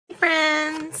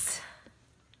friends.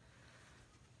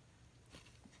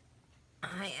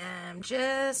 I am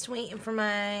just waiting for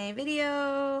my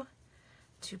video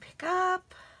to pick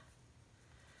up.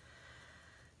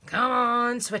 Come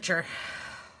on, switcher.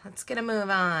 Let's get a move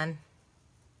on.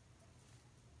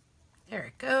 There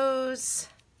it goes.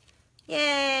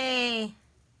 Yay!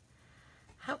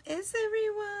 How is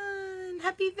everyone?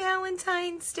 Happy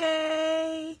Valentine's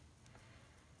Day.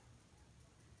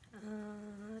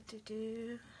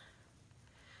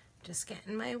 Just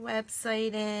getting my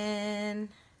website in.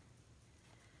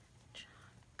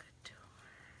 Chalkcouture.com.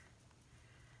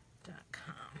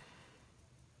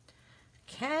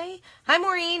 Okay. Hi,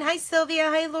 Maureen. Hi,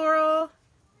 Sylvia. Hi, Laurel.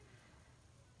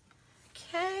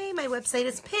 Okay, my website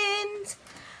is pinned.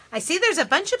 I see there's a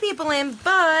bunch of people in,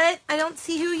 but I don't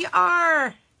see who you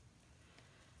are.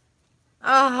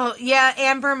 Oh, yeah,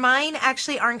 Amber, mine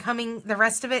actually aren't coming. The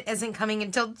rest of it isn't coming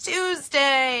until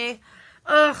Tuesday.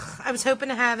 Ugh, I was hoping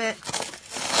to have it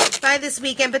by this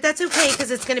weekend, but that's okay because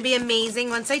it's going to be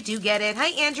amazing once I do get it. Hi,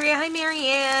 Andrea. Hi,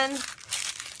 Marianne.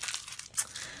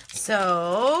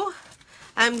 So,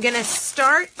 I'm going to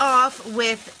start off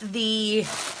with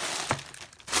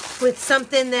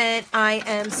something that I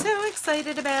am so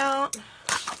excited about.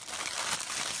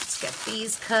 Let's get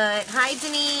these cut. Hi,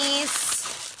 Denise.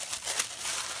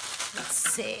 Let's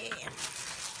see.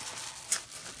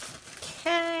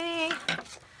 Okay.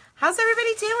 How's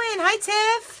everybody doing? Hi,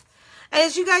 Tiff.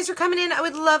 As you guys are coming in, I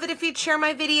would love it if you'd share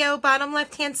my video. Bottom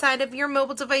left-hand side of your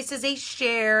mobile device is a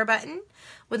share button.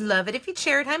 Would love it if you'd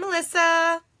share it. Hi,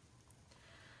 Melissa.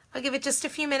 I'll give it just a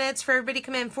few minutes for everybody to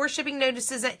come in. 4 shipping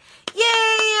notices.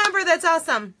 Yay, Amber, that's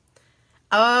awesome.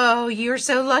 Oh, you're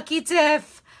so lucky,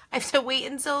 Tiff. I have to wait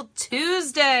until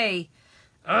Tuesday.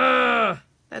 Ugh,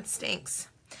 that stinks.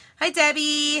 Hi,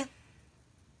 Debbie.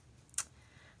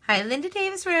 Hi, Linda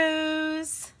Davis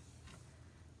Rose.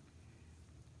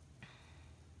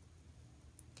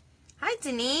 Hi,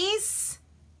 Denise.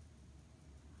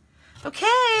 Okay,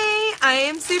 I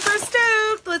am super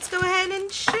stoked. Let's go ahead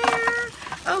and share.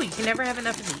 Oh, you can never have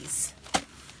enough of these.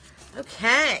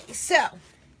 Okay, so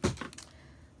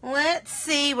let's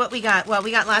see what we got. Well,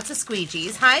 we got lots of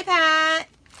squeegees. Hi, Pat.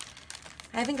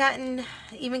 I haven't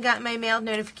even gotten my mail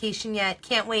notification yet.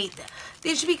 Can't wait.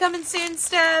 These should be coming soon,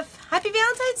 Steph. Happy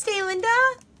Valentine's Day, Linda.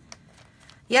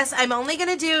 Yes, I'm only going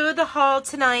to do the haul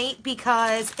tonight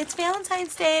because it's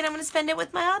Valentine's Day and I'm going to spend it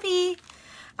with my hubby.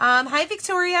 Hi,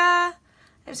 Victoria.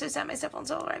 I'm so sad my cell phone's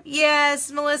all right.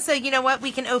 Yes, Melissa, you know what?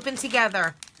 We can open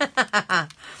together.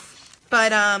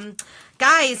 But,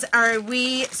 guys, are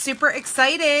we super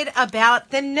excited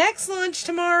about the next launch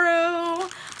tomorrow?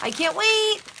 I can't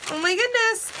wait. Oh my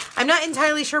goodness. I'm not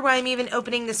entirely sure why I'm even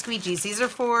opening the squeegees. These are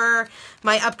for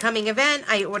my upcoming event.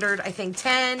 I ordered, I think,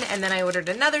 10, and then I ordered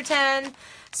another 10.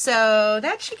 So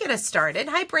that should get us started.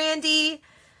 Hi, Brandy.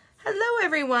 Hello,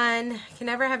 everyone. Can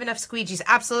never have enough squeegees.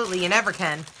 Absolutely, you never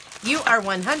can. You are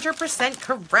 100%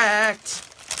 correct.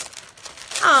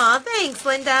 Aw, thanks,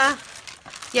 Linda.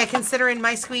 Yeah, considering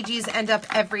my squeegees end up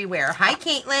everywhere. Hi,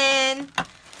 Caitlin.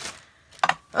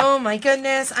 Oh, my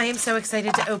goodness. I am so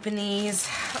excited to open these.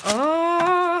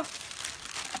 Oh,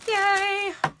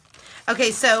 yay.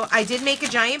 Okay, so I did make a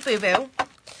giant boo-boo.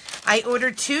 I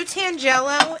ordered 2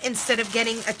 Tangelo instead of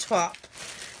getting a top.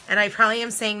 And I probably am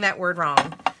saying that word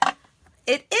wrong.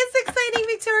 It is exciting,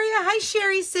 Victoria. Hi,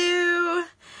 Sherry Sue.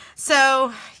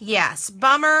 So, yes,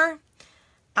 bummer.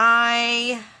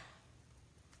 Hi,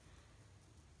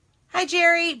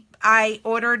 Jerry. I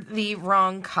ordered the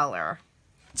wrong color.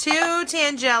 2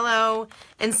 Tangelo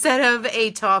instead of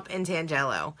a top in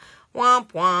Tangelo.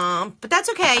 Womp womp. But that's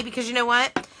okay because you know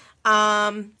what?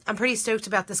 I'm pretty stoked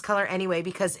about this color anyway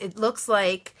because it looks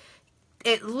like,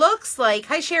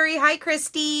 hi Sherry, hi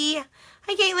Christy,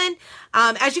 hi Caitlin.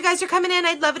 As you guys are coming in,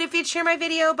 I'd love it if you'd share my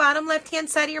video. Bottom left-hand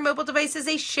side of your mobile device is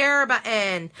a share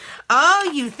button. Oh,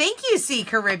 you think you see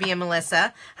Caribbean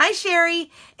Melissa. Hi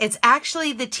Sherry. It's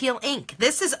actually the teal ink.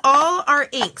 This is all our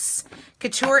inks.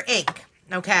 Couture ink.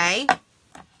 Okay.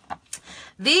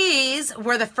 These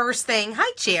were the first thing.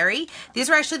 Hi, Jerry. These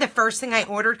were actually the first thing I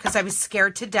ordered because I was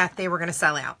scared to death they were going to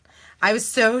sell out. I was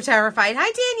so terrified.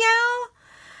 Hi,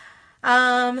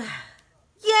 Danielle.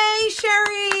 Yay,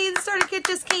 Sherry. The starter kit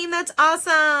just came. That's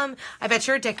awesome. I bet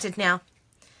you're addicted now.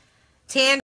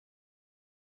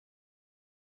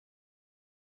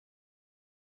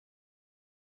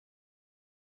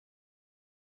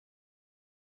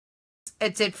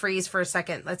 It did freeze for a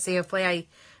second. Let's see. Hopefully I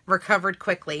recovered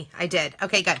quickly. I did.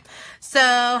 Okay, good. So,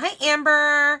 hi,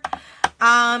 Amber.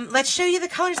 Let's show you the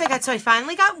colors I got. So I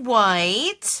finally got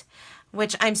white,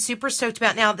 which I'm super stoked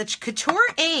about. Now, the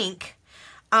Couture ink,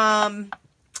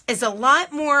 is a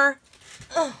lot more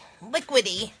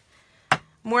liquidy.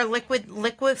 More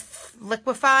liquefied,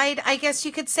 I guess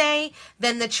you could say,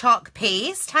 than the chalk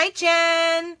paste. Hi,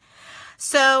 Jen.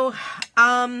 So,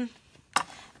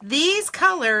 these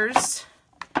colors,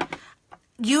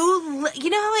 you know how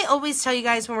I always tell you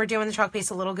guys when we're doing the chalk paste,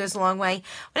 a little goes a long way?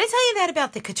 When I tell you that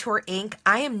about the Couture ink,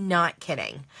 I am not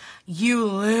kidding. You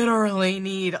literally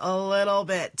need a little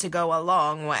bit to go a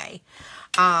long way,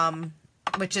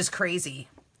 which is crazy.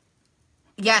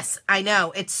 Yes, I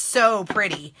know. It's so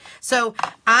pretty. So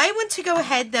I want to go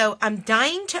ahead, though. I'm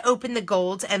dying to open the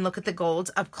golds and look at the golds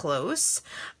up close.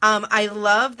 I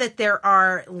love that there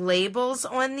are labels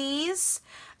on these,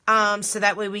 so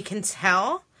that way we can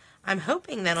tell. I'm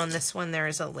hoping that on this one there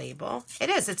is a label. It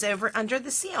is. It's over under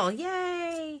the seal.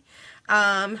 Yay!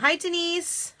 Hi,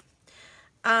 Denise.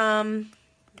 Trying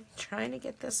to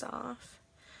get this off.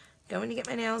 Going to get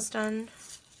my nails done.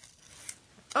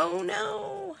 Oh,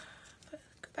 no.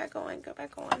 Back on, go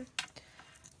back on.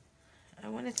 I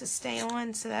want it to stay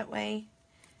on so that way.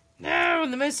 No,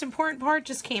 the most important part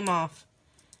just came off.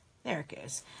 There it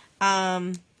goes.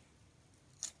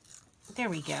 There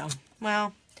we go.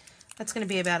 Well, that's going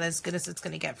to be about as good as it's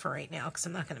going to get for right now because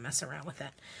I'm not going to mess around with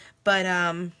it. But,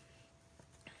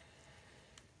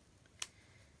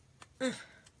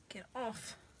 get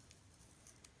off.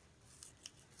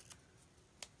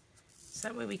 So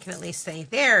that way we can at least say,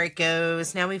 there it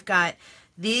goes. Now we've got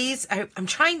these. I'm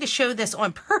trying to show this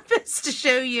on purpose to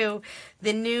show you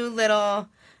the new little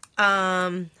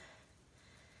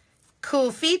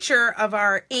cool feature of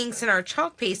our inks and our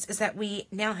chalk paste is that we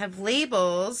now have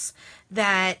labels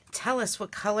that tell us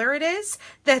what color it is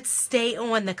that stay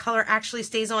on. The color actually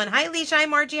stays on. Hi, Alicia. Hi,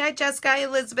 Margie. Hi, Jessica. Hi,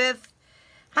 Elizabeth.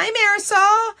 Hi,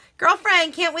 Marisol.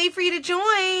 Girlfriend, can't wait for you to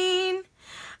join.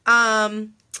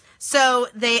 So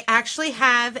they actually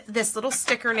have this little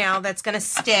sticker now that's going to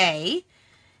stay.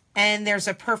 And there's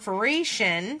a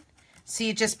perforation. So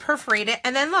you just perforate it.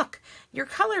 And then look, your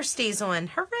color stays on.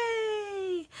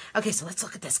 Hooray. Okay, so let's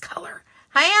look at this color.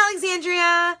 Hi,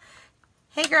 Alexandria.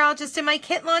 Hey, girl, just did my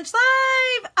kit launch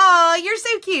live. Oh, you're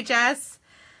so cute, Jess.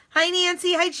 Hi,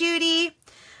 Nancy. Hi, Judy.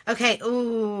 Okay.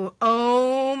 Ooh.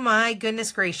 Oh, my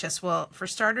goodness gracious. Well, for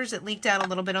starters, it leaked out a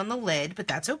little bit on the lid, but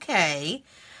that's okay.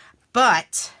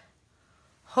 But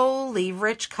holy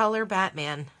rich color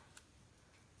Batman.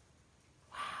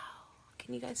 Wow.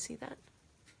 Can you guys see that?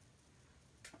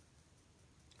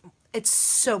 It's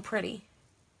so pretty.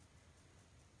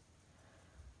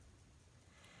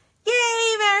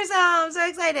 Yay, Marisol! I'm so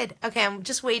excited. Okay, I'm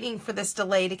just waiting for this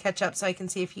delay to catch up so I can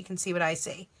see if you can see what I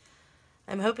see.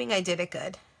 I'm hoping I did it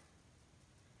good.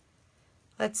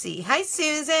 Let's see. Hi,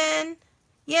 Susan.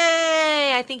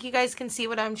 Yay! I think you guys can see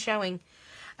what I'm showing.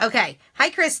 Okay.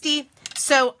 Hi, Christy.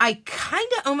 So I kind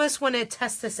of almost want to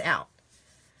test this out.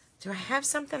 Do I have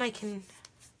something I can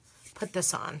put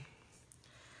this on?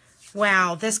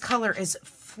 Wow, this color is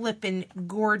flippin'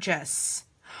 gorgeous.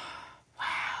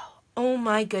 Wow. Oh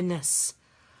my goodness.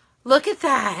 Look at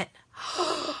that.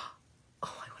 Oh,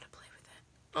 I want to play with it.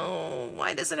 Oh,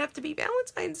 why does it have to be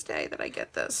Valentine's Day that I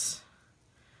get this?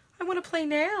 I want to play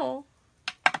now.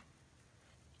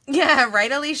 Yeah,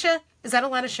 right, Alicia? Is that a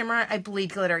lot of shimmer? I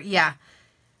bleed glitter. Yeah.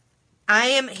 I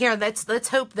am here. Let's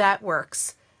hope that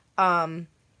works.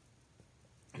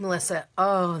 Melissa.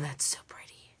 Oh, that's so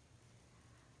pretty.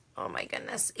 Oh my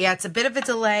goodness. Yeah, it's a bit of a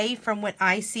delay from what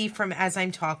I see from as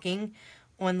I'm talking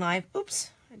on live. Oops.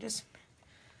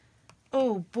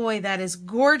 Oh boy, that is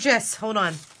gorgeous. Hold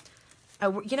on.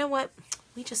 You know what?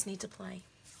 We just need to play.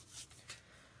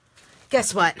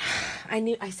 Guess what?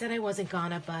 I said I wasn't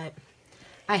gonna, but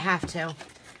I have to.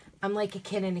 I'm like a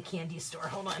kid in a candy store.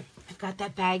 Hold on. I've got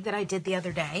that bag that I did the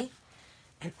other day,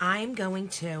 and I'm going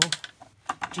to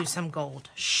do some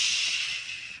gold.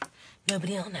 Shh.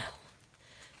 Nobody will know.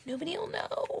 Nobody will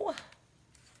know.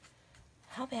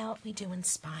 How about we do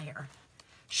inspire?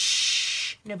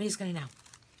 Shh. Nobody's going to know.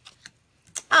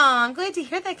 Oh, I'm glad to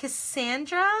hear that,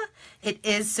 Cassandra. It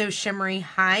is so shimmery.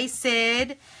 Hi,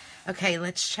 Sid. Okay,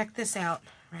 let's check this out.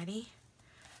 Ready?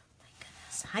 Oh my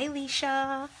goodness. Hi,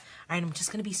 Alicia. All right, I'm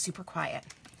just going to be super quiet,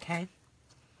 okay?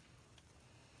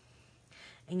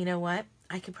 And you know what?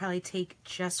 I could probably take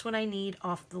just what I need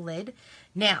off the lid.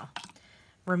 Now,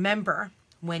 remember,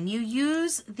 when you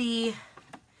use the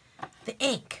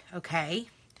ink, okay,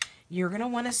 you're going to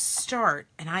want to start,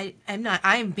 and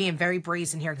I'm being very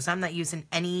brazen here because I'm not using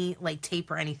any like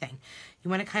tape or anything. You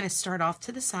want to kind of start off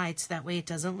to the side so that way it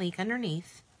doesn't leak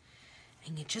underneath.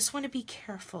 And you just want to be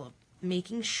careful of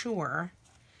making sure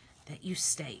that you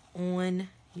stay on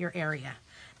your area.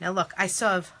 Now look, I still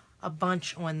have a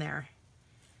bunch on there.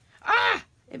 Ah!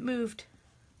 It moved.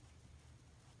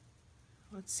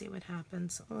 Let's see what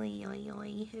happens. Oy, oy,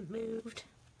 oy. It moved.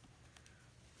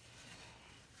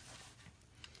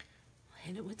 I'll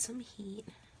hit it with some heat.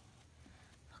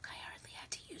 Look, I hardly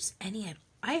had to use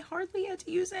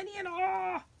any at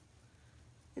all.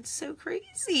 It's so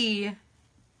crazy.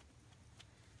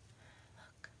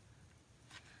 Look.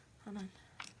 Hold on.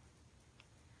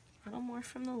 A little more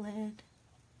from the lid.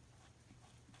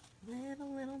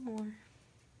 Little more.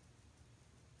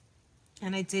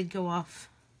 And I did go off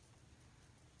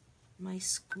my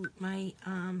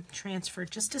transfer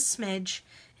just a smidge.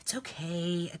 It's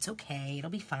okay. It's okay. It'll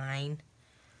be fine.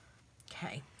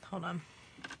 Okay, hold on.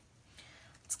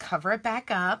 Let's cover it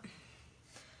back up.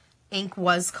 Ink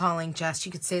was calling, Jess.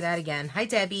 You could say that again. Hi,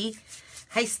 Debbie.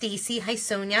 Hi, Stacy. Hi,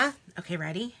 Sonia. Okay,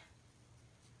 ready?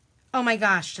 Oh my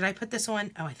gosh, did I put this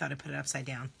on? Oh, I thought I put it upside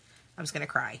down. I was gonna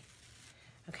cry.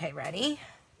 Okay, ready?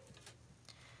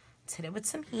 Let's hit it with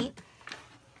some heat.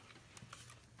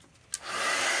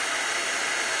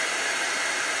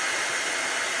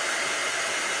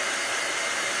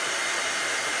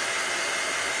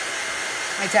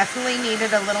 I definitely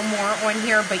needed a little more on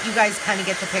here, but you guys kind of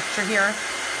get the picture here.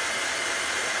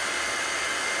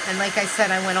 And like I said,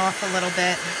 I went off a little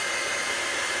bit.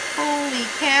 Holy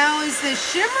cow, is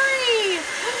this shimmery?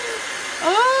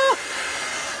 Oh!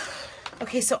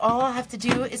 Okay, so all I'll have to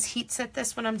do is heat set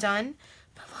this when I'm done.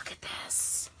 But look at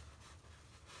this.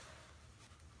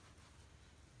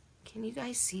 Can you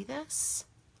guys see this?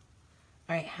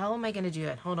 All right, how am I going to do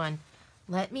it? Hold on.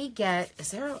 Let me get,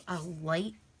 is there a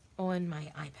light on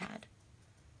my iPad?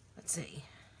 Let's see.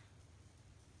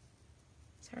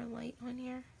 Is there a light on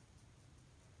here?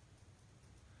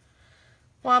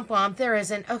 Womp womp, there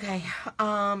isn't. Okay,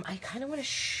 I kind of want to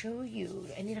show you.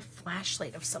 I need a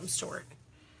flashlight of some sort.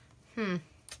 Darn.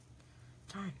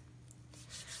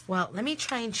 Well, let me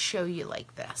try and show you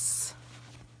like this.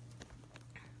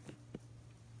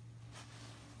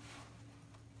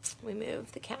 We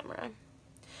move the camera.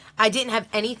 I didn't have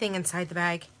anything inside the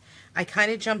bag. I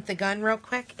kind of jumped the gun real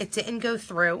quick. It didn't go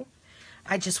through.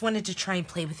 I just wanted to try and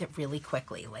play with it really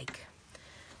quickly, like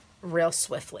real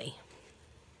swiftly.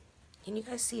 Can you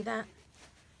guys see that?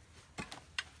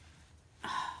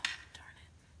 Oh, darn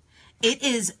it. It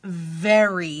is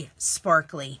very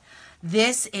sparkly.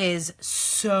 This is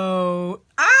so...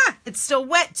 it's still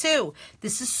wet too.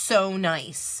 This is so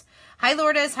nice. Hi,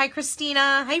 Lourdes. Hi,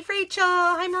 Christina. Hi, Rachel.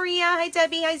 Hi, Maria. Hi,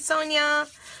 Debbie. Hi, Sonia.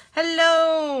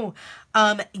 Hello.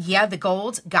 Yeah, the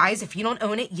gold. Guys, if you don't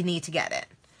own it, you need to get it.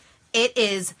 It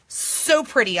is so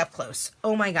pretty up close.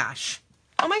 Oh, my gosh.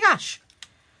 Oh, my gosh.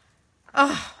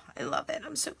 Oh, I love it.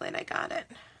 I'm so glad I got it.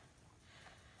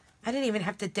 I didn't even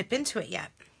have to dip into it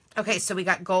yet. Okay, so we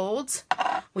got gold.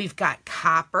 We've got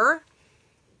copper.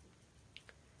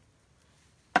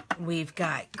 We've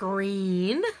got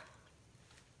green.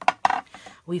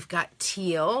 We've got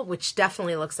teal, which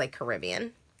definitely looks like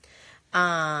Caribbean.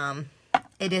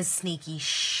 It is sneaky.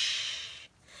 Shh.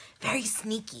 Very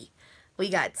sneaky. We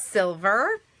got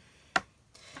silver.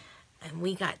 And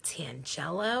we got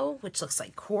Tangelo, which looks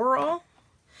like coral.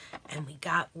 And we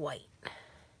got white.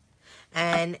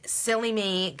 And silly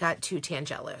me got 2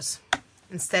 Tangelos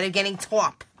instead of getting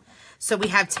taupe. So we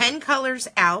have 10 colors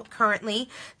out currently.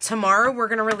 Tomorrow we're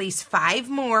going to release 5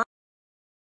 more.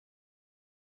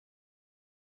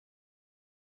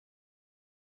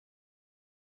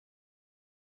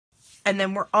 And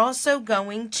then we're also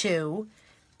going to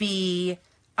be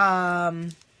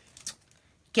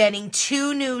getting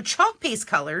 2 new chalk paste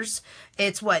colors.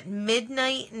 It's what,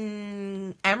 Midnight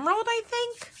and Emerald, I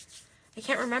think? I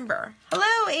can't remember.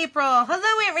 Hello, April.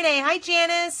 Hello, Aunt Renee. Hi,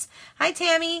 Janice. Hi,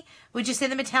 Tammy. Would you say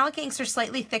the metallic inks are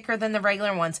slightly thicker than the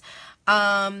regular ones?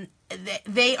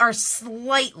 They are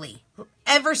slightly,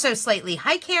 ever so slightly.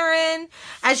 Hi, Karen.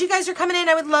 As you guys are coming in,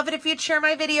 I would love it if you'd share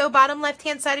my video. Bottom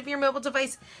left-hand side of your mobile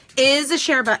device is a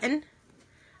share button.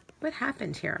 What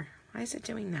happened here? Why is it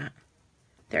doing that?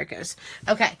 There it goes.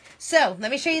 Okay, so let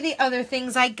me show you the other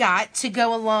things I got to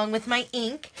go along with my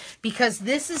ink, because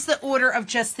this is the order of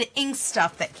just the ink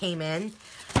stuff that came in,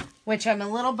 which I'm a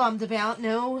little bummed about.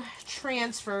 No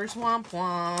transfers, womp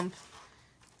womp.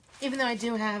 Even though I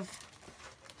do have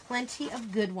plenty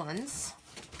of good ones.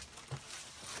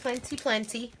 Plenty,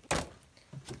 plenty.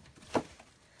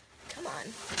 Come on.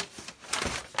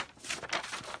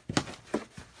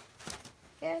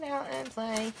 Get out and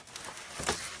play.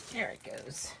 There it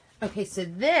goes. Okay, so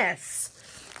this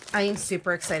I am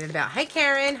super excited about. Hi,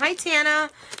 Karen. Hi, Tana.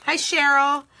 Hi,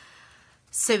 Cheryl.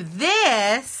 So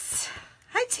this,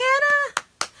 hi,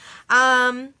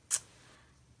 Tana.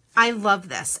 I love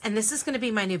this. And this is going to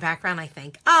be my new background, I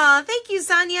think. Oh, thank you,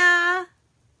 Sonia.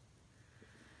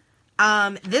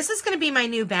 This is going to be my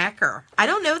new backer. I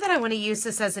don't know that I want to use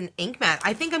this as an ink mat.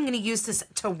 I think I'm going to use this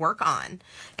to work on.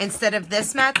 Instead of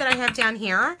this mat that I have down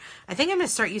here, I think I'm going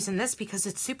to start using this because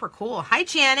it's super cool. Hi,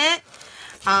 Janet.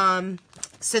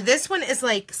 So this one is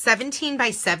like 17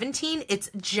 by 17. It's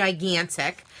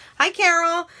gigantic. Hi,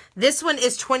 Carol. This one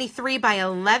is 23 by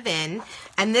 11.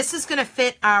 And this is going to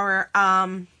fit our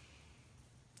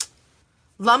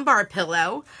lumbar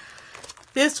pillow.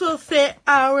 This will fit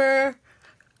our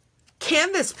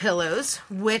canvas pillows,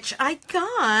 which I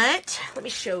got. Let me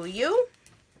show you.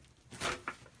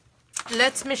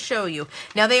 Let me show you.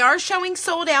 Now, they are showing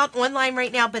sold out online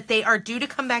right now, but they are due to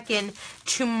come back in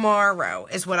tomorrow,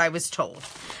 is what I was told.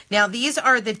 Now, these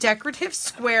are the decorative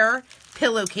square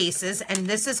pillowcases, and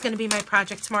this is going to be my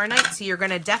project tomorrow night, so you're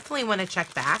going to definitely want to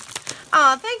check back.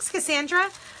 Oh, thanks, Cassandra.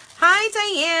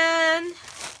 Hi, Diane.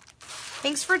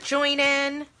 Thanks for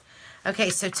joining. Okay,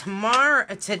 so tomorrow,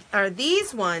 are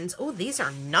these ones, oh, these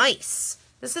are nice.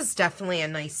 This is definitely a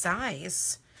nice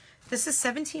size. This is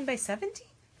 17 by 17?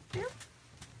 Yeah.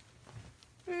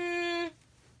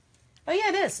 Oh, yeah,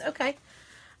 it is. Okay.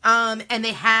 And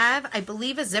they have, I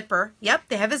believe, a zipper. Yep,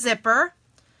 they have a zipper.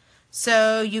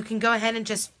 So you can go ahead and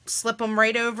just slip them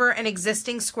right over an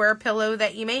existing square pillow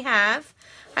that you may have.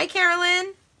 Hi,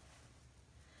 Carolyn.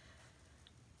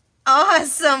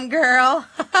 Awesome, girl.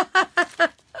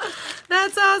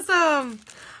 That's awesome.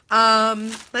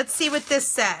 Let's see what this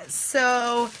says.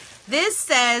 So this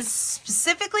says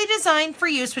specifically designed for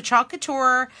use with Chalk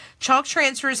Couture, Chalk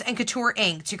Transfers, and Couture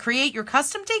Ink. To create your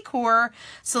custom decor,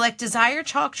 select desired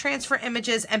chalk transfer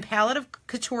images and palette of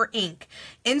Couture ink.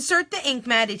 Insert the ink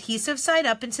mat adhesive side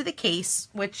up into the case,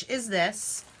 which is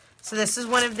this. So this is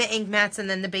one of the ink mats, and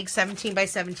then the big 17 by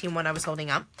 17 one I was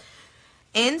holding up.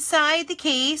 Inside the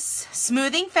case,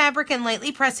 smoothing fabric and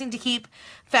lightly pressing to keep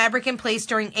fabric in place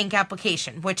during ink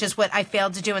application, which is what I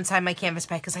failed to do inside my canvas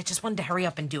bag because I just wanted to hurry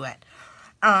up and do it.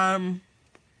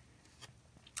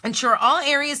 Ensure all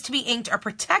areas to be inked are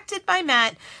protected by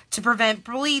mat to prevent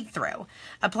bleed through.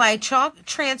 Apply chalk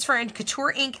transfer and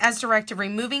couture ink as directed,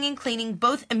 removing and cleaning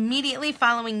both immediately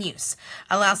following use.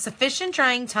 Allow sufficient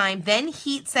drying time, then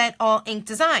heat set all ink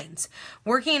designs.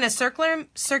 Working in a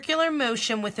circular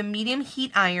motion with a medium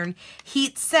heat iron,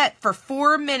 heat set for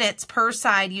 4 minutes per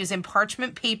side using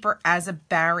parchment paper as a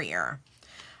barrier.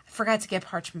 I forgot to get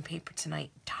parchment paper tonight.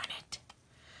 Darn it.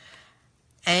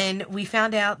 And we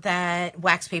found out that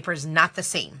wax paper is not the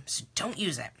same, so don't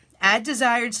use it. Add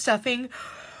desired stuffing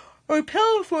or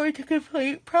pillow foil to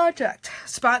complete project.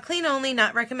 Spot clean only,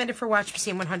 not recommended for wash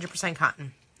machine, 100%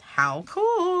 cotton. How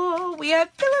cool! We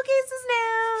have pillowcases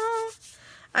now!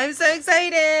 I'm so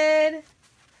excited!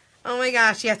 Oh my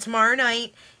gosh, yeah, tomorrow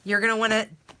night, you're going to want to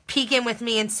peek in with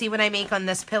me and see what I make on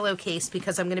this pillowcase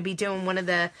because I'm going to be doing one of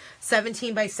the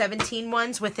 17 by 17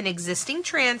 ones with an existing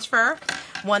transfer,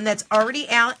 one that's already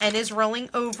out and is rolling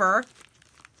over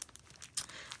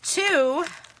to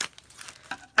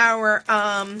our,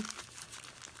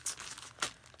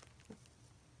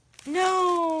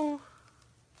 no.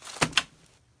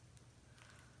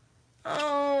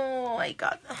 Oh, I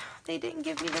got, they didn't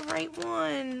give me the right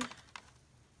one.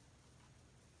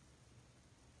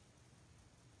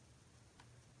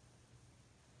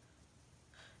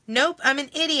 Nope, I'm an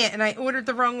idiot and I ordered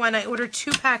the wrong one. I ordered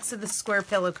 2 packs of the square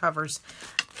pillow covers.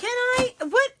 Can I?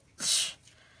 What?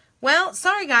 Well,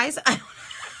 sorry guys. I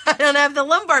don't have the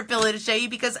lumbar pillow to show you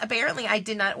because apparently I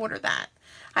did not order that.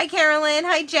 Hi, Carolyn.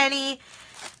 Hi, Jenny.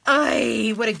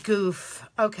 Ay, what a goof.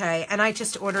 Okay, and I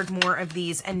just ordered more of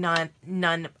these and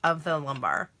none of the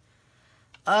lumbar.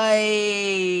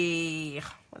 Ay,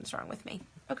 what's wrong with me?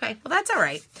 Okay, well, that's all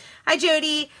right. Hi,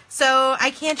 Jody. So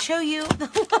I can't show you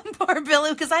the lumbar pillow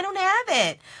because I don't have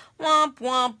it. Womp,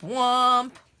 womp,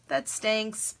 womp. That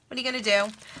stinks. What are you going to do?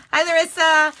 Hi,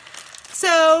 Larissa.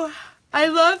 So I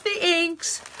love the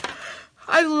inks.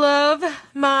 I love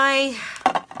my,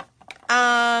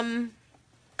 I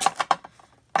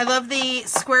love the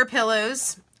square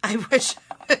pillows. I wish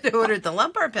I would have ordered the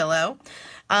lumbar pillow.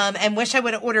 And wish I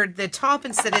would have ordered the top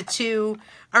instead of 2,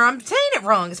 or I'm saying it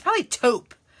wrong. It's probably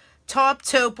taupe.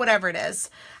 Taupe, whatever it is.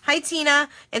 Hi, Tina.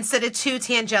 Instead of 2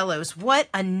 Tangelos. What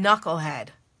a knucklehead.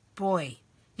 Boy,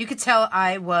 you could tell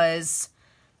I was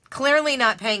clearly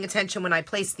not paying attention when I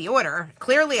placed the order.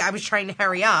 Clearly, I was trying to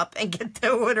hurry up and get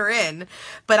the order in.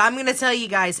 But I'm going to tell you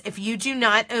guys, if you do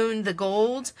not own the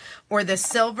gold or the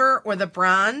silver or the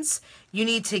bronze, you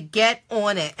need to get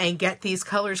on it and get these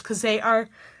colors because they are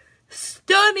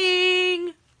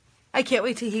stunning. I can't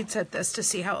wait to heat set this to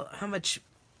see how much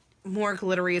more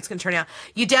glittery it's going to turn out.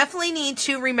 You definitely need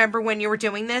to remember when you were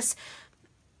doing this,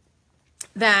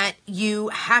 that you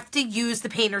have to use the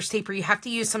painter's tape, or you have to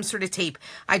use some sort of tape.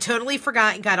 I totally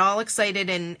forgot and got all excited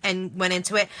and went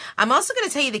into it. I'm also going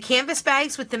to tell you the canvas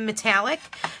bags with the metallic,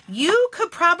 you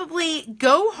could probably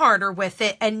go harder with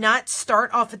it and not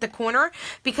start off at the corner,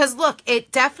 because look,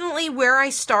 it definitely, where I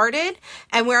started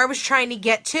and where I was trying to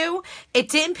get to, it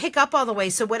didn't pick up all the way.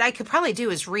 So what I could probably do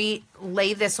is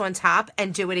lay this on top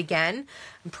and do it again.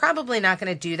 I'm probably not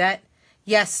going to do that.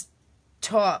 Yes,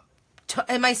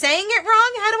 am I saying it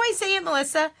wrong? How do I say it,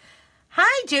 Melissa?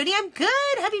 Hi, Jody. I'm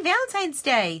good. Happy Valentine's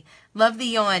Day. Love the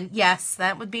yawn. Yes,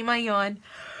 that would be my yawn.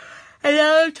 And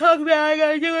now I'm talking about I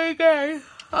gotta do it again.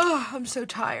 Oh, I'm so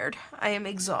tired. I am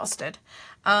exhausted.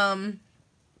 Hi,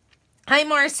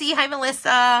 Marcy. Hi,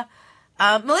 Melissa.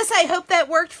 Melissa, I hope that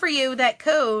worked for you, that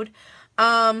code.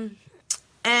 And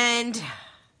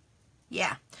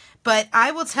yeah, but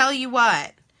I will tell you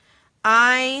what,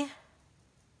 I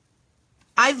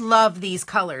love these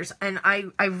colors, and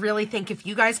I really think if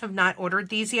you guys have not ordered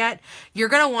these yet, you're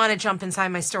going to want to jump inside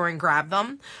my store and grab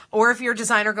them. Or if you're a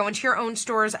designer, go into your own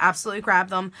stores, absolutely grab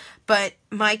them. But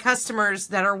my customers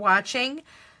that are watching,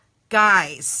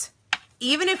 guys,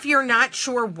 even if you're not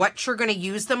sure what you're going to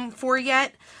use them for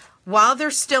yet, while they're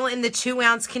still in the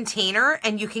 2-ounce container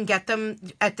and you can get them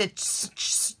at the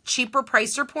cheaper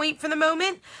pricer point for the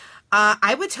moment,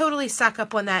 I would totally stock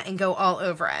up on that and go all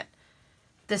over it.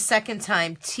 The second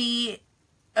time,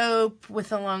 T-O-P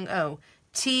with a long O.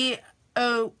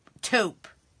 T-O, taupe.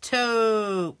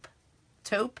 Taupe.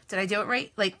 Taupe? Did I do it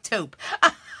right? Like taupe.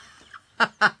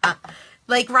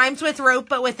 Like rhymes with rope,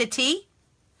 but with a T?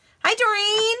 Hi,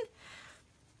 Doreen.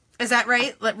 Is that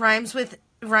right? Rhymes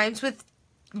with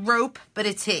rope, but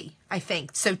a T, I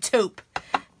think. So taupe.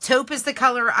 Taupe is the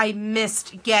color I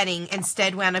missed getting.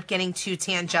 Instead, wound up getting 2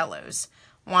 Tangelos.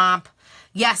 Womp.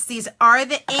 Yes, these are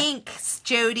the inks,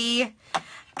 Jody.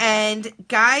 And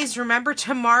guys, remember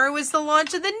tomorrow is the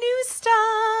launch of the new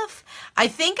stuff. I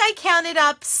think I counted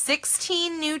up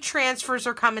 16 new transfers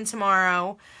are coming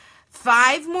tomorrow.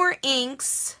 5 more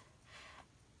inks.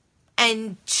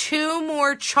 And 2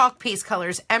 more chalk paste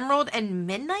colors. Emerald and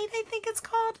Midnight, I think it's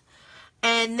called.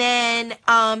 And then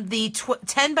the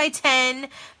 10 by 10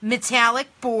 metallic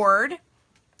board.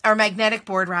 Or magnetic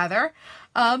board, rather.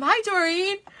 Hi,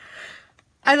 Doreen.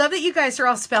 I love that you guys are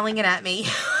all spelling it at me.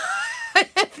 I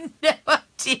have no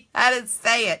idea how to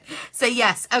say it. So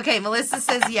yes. Okay, Melissa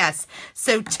says yes.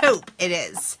 So taupe it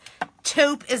is.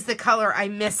 Taupe is the color I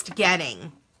missed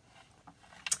getting.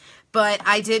 But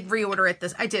I did reorder it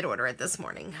I did order it this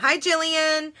morning. Hi,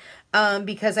 Jillian.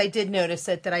 Because I did notice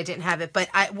it that I didn't have it. But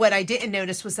what I didn't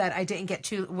notice was that I didn't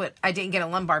get a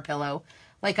lumbar pillow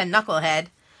like a knucklehead.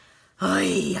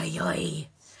 Oy, oy, oy.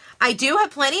 I do have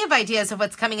plenty of ideas of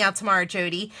what's coming out tomorrow,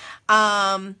 Jody.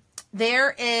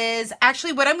 There is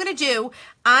actually what I'm going to do.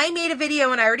 I made a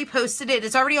video and I already posted it.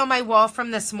 It's already on my wall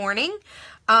from this morning.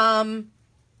 Oh,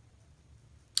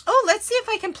 let's see if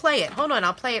I can play it. Hold on.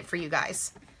 I'll play it for you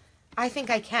guys. I think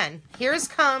I can. Here's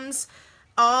comes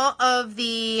all of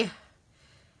here's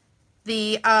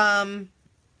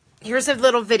a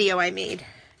little video I made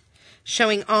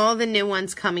showing all the new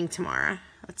ones coming tomorrow.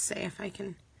 Let's see if I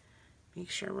can make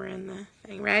sure we're in the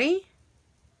thing. Ready?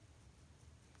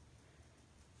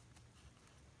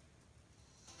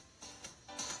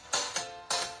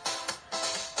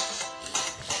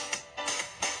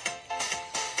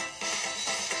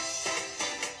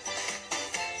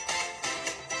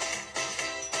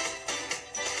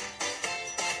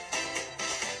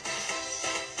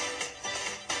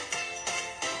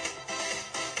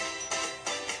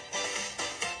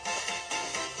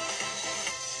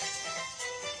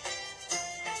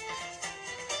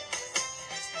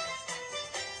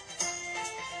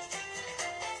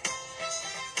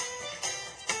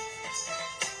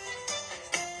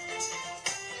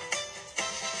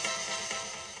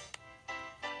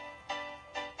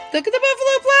 Look at the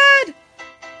buffalo blood!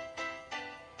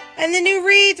 And the new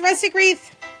wreath, rustic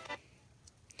wreath.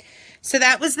 So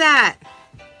that was that.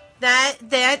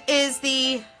 That is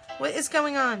the... What is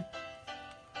going on?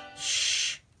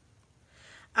 Shh.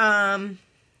 That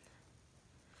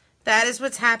is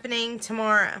what's happening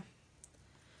tomorrow,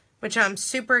 which I'm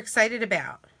super excited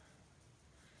about.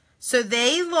 So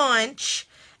they launch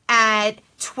at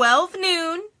 12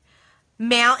 noon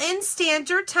Mountain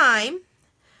Standard Time.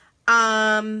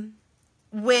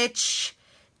 Which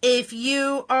if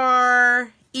you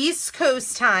are East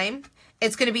Coast time,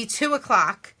 it's going to be 2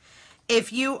 o'clock.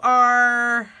 If you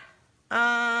are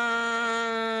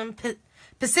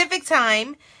Pacific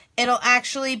time, it'll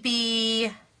actually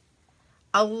be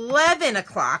 11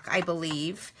 o'clock, I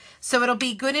believe. So it'll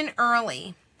be good and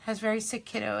early. Has very sick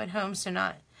kiddo at home, so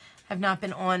not have not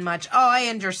been on much. Oh, I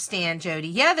understand, Jody.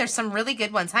 Yeah, there's some really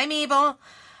good ones. Hi, Mabel.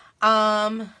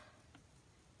 Wasn't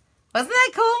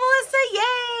that cool, Melissa?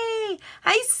 Yay!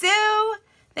 Hi, Sue.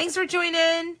 Thanks for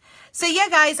joining. So yeah,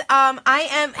 guys,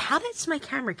 how does my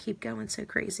camera keep going so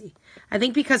crazy? I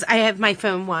think because I have my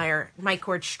phone wire, my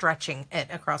cord stretching it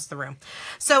across the room.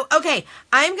 So, okay,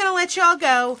 I'm going to let y'all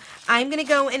go. I'm going to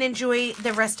go and enjoy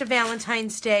the rest of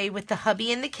Valentine's Day with the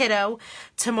hubby and the kiddo.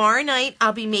 Tomorrow night,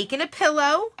 I'll be making a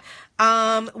pillow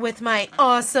with my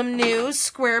awesome new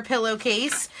square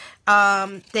pillowcase.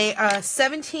 They are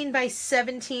 17 by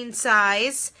 17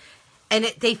 size,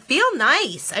 and they feel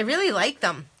nice. I really like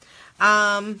them.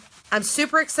 I'm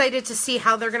super excited to see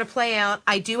how they're going to play out.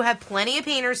 I do have plenty of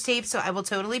painter's tape, so I will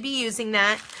totally be using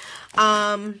that.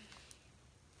 And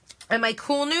my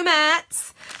cool new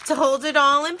mats to hold it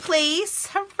all in place.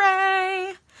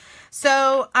 Hooray!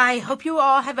 So I hope you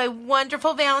all have a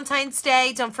wonderful Valentine's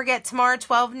Day. Don't forget, tomorrow,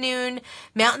 12 noon,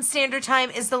 Mountain Standard Time,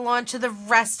 is the launch of the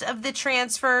rest of the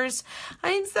transfers.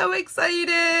 I'm so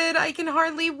excited. I can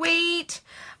hardly wait.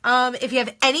 If you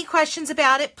have any questions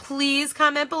about it, please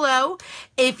comment below.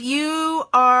 If you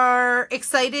are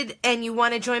excited and you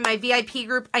want to join my VIP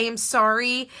group, I am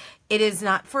sorry. It is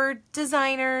not for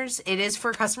designers. It is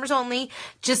for customers only.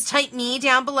 Just type me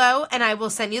down below and I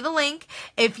will send you the link.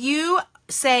 If you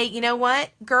say, you know what,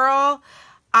 girl,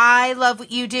 I love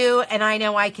what you do and I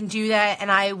know I can do that and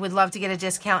I would love to get a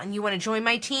discount and you want to join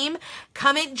my team,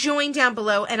 comment join down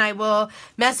below and I will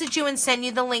message you and send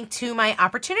you the link to my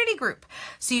opportunity group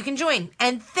so you can join.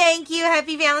 And thank you.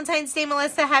 Happy Valentine's Day,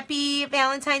 Melissa. Happy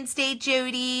Valentine's Day,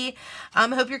 Jody.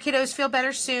 Hope your kiddos feel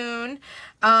better soon.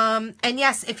 And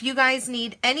yes, if you guys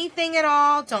need anything at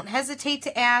all, don't hesitate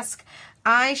to ask.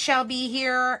 I shall be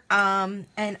here,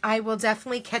 and I will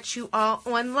definitely catch you all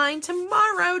online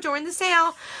tomorrow during the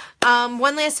sale.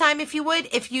 One last time, if you would,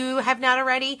 if you have not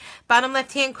already, bottom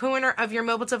left-hand corner of your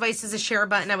mobile device is a share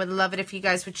button. I would love it if you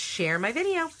guys would share my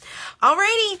video.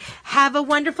 Alrighty, have a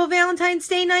wonderful Valentine's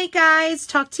Day night, guys.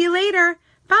 Talk to you later.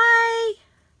 Bye.